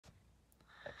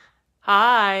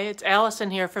Hi, it's Allison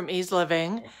here from Ease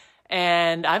Living,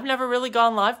 and I've never really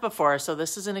gone live before, so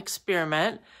this is an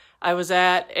experiment. I was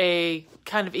at a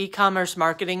kind of e-commerce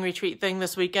marketing retreat thing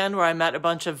this weekend where I met a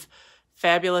bunch of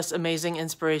fabulous, amazing,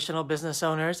 inspirational business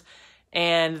owners,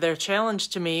 and their challenge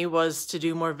to me was to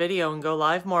do more video and go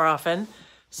live more often.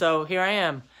 So here I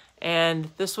am, and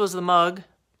this was the mug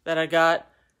that I got.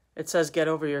 It says "Get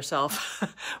over yourself,"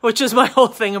 which is my whole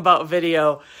thing about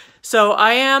video. So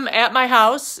I am at my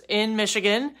house in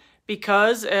Michigan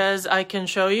because, as I can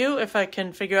show you, if I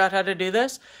can figure out how to do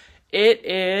this, it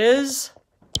is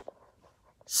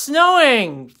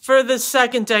snowing for the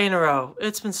second day in a row.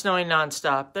 It's been snowing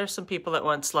nonstop. There's some people that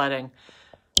went sledding.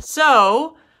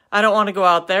 So I don't want to go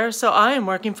out there, so I am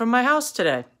working from my house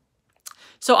today.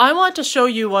 So I want to show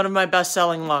you one of my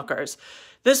best-selling walkers.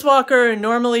 This walker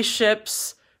normally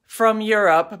ships from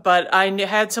Europe, but I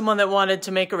had someone that wanted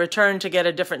to make a return to get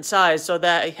a different size, so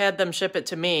that I had them ship it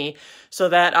to me so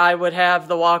that I would have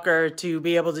the walker to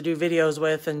be able to do videos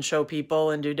with and show people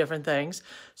and do different things.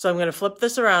 So I'm going to flip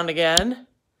this around again.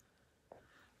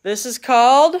 This is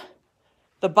called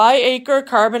the Bi-Acre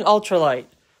Carbon Ultralight.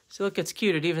 So look, it's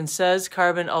cute. It even says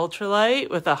Carbon Ultralight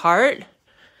with a heart.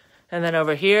 And then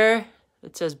over here,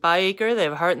 it says Bi-Acre. They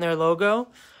have a heart in their logo.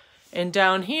 And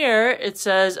down here, it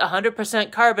says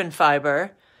 100% carbon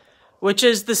fiber, which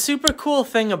is the super cool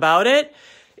thing about it.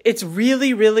 It's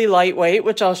really, really lightweight,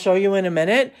 which I'll show you in a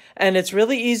minute. And it's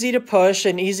really easy to push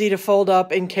and easy to fold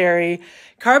up and carry.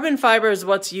 Carbon fiber is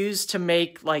what's used to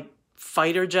make like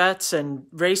fighter jets and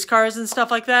race cars and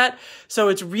stuff like that. So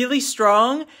it's really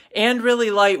strong and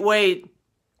really lightweight.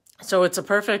 So it's a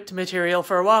perfect material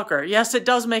for a walker. Yes, it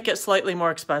does make it slightly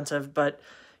more expensive, but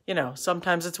you know,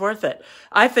 sometimes it's worth it.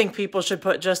 I think people should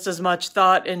put just as much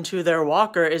thought into their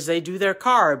walker as they do their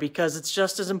car because it's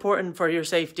just as important for your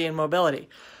safety and mobility.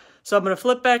 So I'm going to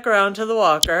flip back around to the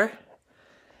walker.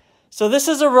 So this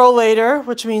is a Rollator,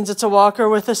 which means it's a walker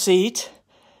with a seat,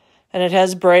 and it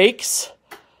has brakes.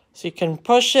 So you can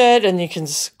push it and you can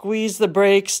squeeze the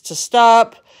brakes to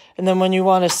stop. And then when you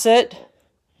want to sit,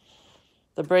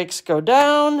 the brakes go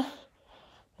down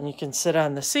and you can sit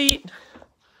on the seat.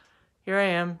 Here I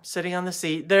am sitting on the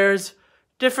seat. There's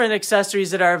different accessories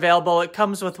that are available. It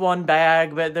comes with one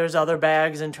bag, but there's other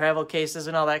bags and travel cases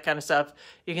and all that kind of stuff.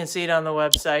 You can see it on the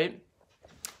website.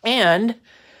 And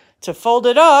to fold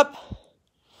it up,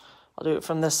 I'll do it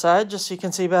from this side just so you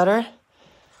can see better.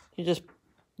 You just,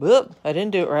 whoop, I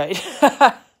didn't do it right.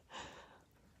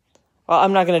 Well,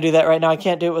 I'm not going to do that right now. I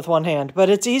can't do it with one hand. But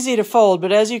it's easy to fold.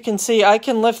 But as you can see, I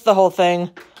can lift the whole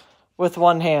thing with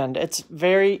one hand. It's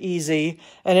very easy,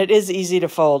 and it is easy to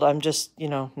fold. I'm just,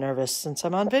 nervous since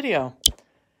I'm on video.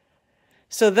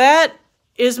 So that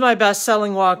is my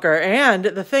best-selling walker, and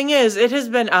the thing is, it has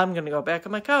been, I'm going to go back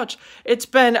on my couch. It's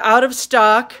been out of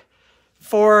stock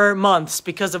for months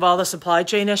because of all the supply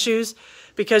chain issues,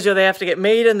 because they have to get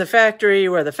made in the factory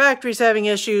where the factory's having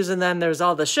issues, and then there's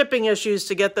all the shipping issues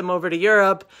to get them over to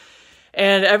Europe,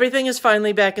 and everything is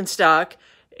finally back in stock.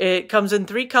 It comes in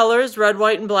 3 colors, red,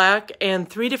 white, and black, and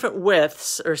 3 different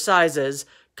widths or sizes,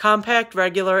 compact,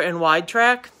 regular, and wide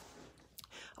track.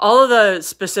 All of the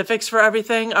specifics for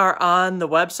everything are on the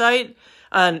website,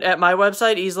 at my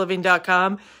website,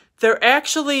 easeliving.com. They're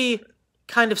actually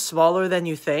kind of smaller than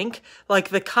you think. Like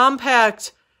the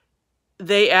compact,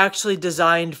 they actually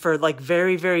designed for like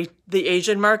very, very, the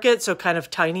Asian market, so kind of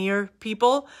tinier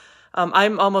people.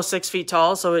 I'm almost 6 feet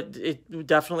tall, so it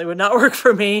definitely would not work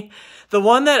for me. The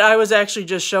one that I was actually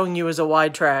just showing you is a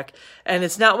wide track, and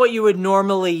it's not what you would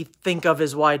normally think of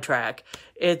as wide track.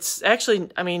 It's actually,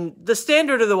 the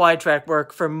standard of the wide track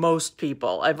work for most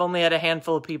people. I've only had a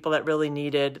handful of people that really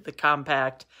needed the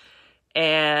compact,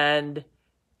 and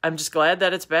I'm just glad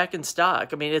that it's back in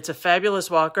stock. It's a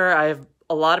fabulous walker. I have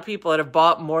a lot of people that have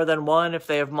bought more than one if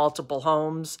they have multiple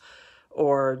homes,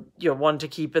 or one to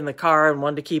keep in the car and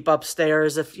one to keep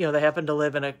upstairs if they happen to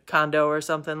live in a condo or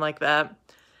something like that.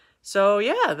 So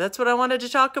yeah, that's what I wanted to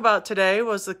talk about today,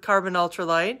 was the Carbon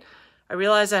Ultralight. I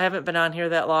realize I haven't been on here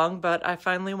that long, but I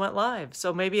finally went live,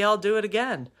 so maybe I'll do it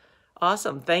again.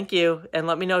 Awesome, thank you, and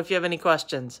let me know if you have any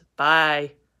questions.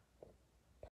 Bye.